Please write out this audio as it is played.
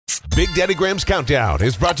Big Daddy Graham's Countdown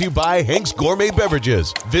is brought to you by Hank's Gourmet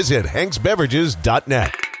Beverages. Visit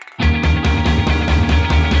hanksbeverages.net.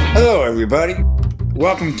 Hello, everybody.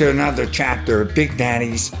 Welcome to another chapter of Big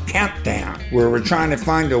Daddy's Countdown, where we're trying to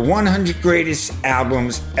find the 100 greatest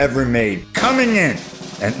albums ever made. Coming in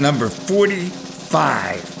at number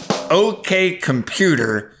 45, OK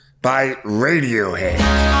Computer by Radiohead.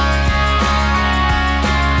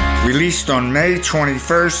 Released on May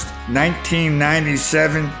 21st,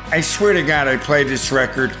 1997. I swear to God, I play this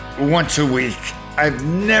record once a week. I've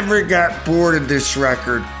never got bored of this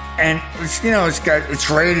record. And it's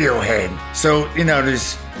Radiohead. So,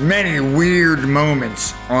 there's many weird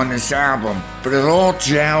moments on this album, but it all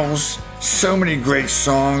gels. So many great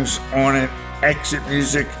songs on it. Exit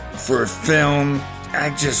music for a film.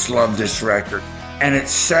 I just love this record. And it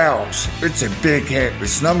sells. It's a big hit.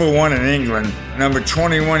 It's number 1 in England, number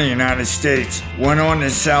 21 in the United States. Went on to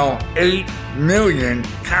sell 8 million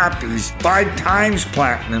copies, 5 times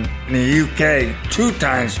platinum in the UK, 2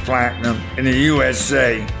 times platinum in the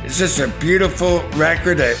USA. It's just a beautiful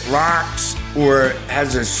record that rocks or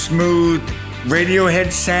has a smooth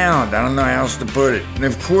Radiohead sound. I don't know how else to put it. And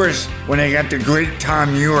of course, when they got the great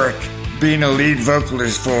Thom Yorke being a lead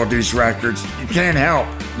vocalist for all these records, you can't help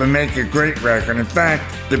but make a great record. In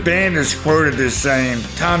fact, the band is quoted as saying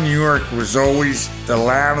Thom Yorke was always the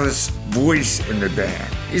loudest voice in the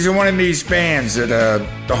band. He's in one of these bands that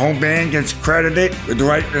the whole band gets credited with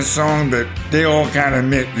writing a song, but they all kind of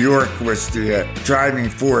admit Yorke was the driving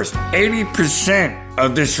force. 80%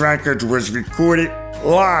 of this record was recorded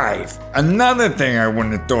live. Another thing I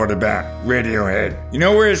wouldn't have thought about Radiohead. You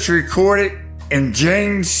know where it's recorded? In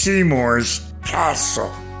Jane Seymour's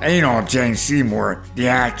castle. And Jane Seymour, the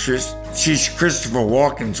actress, she's Christopher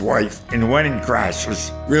Walken's wife in Wedding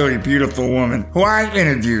Crashers. Really beautiful woman who I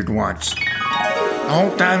interviewed once. The whole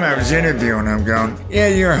time I was interviewing her, I'm going, yeah,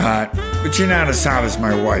 you're hot, but you're not as hot as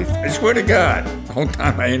my wife. I swear to God, the whole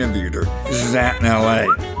time I interviewed her. This is out in LA.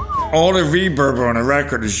 All the reverb on the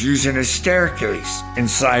record is using a staircase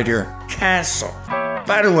inside her castle.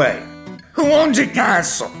 By the way, who owns a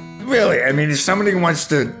castle? Really, if somebody wants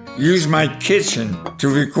to use my kitchen to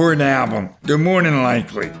record an album, they're more than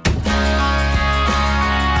likely.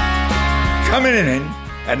 Coming in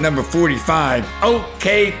at number 45,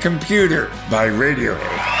 OK Computer by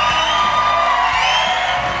Radiohead.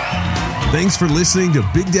 Thanks for listening to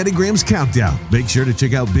Big Daddy Graham's Countdown. Make sure to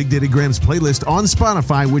check out Big Daddy Graham's playlist on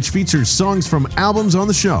Spotify, which features songs from albums on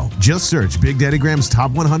the show. Just search Big Daddy Graham's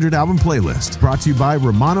Top 100 Album Playlist. Brought to you by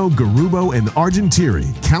Romano Garubo and Argentiri,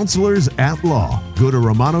 counselors at law. Go to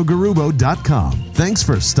romanogarubo.com. Thanks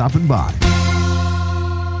for stopping by.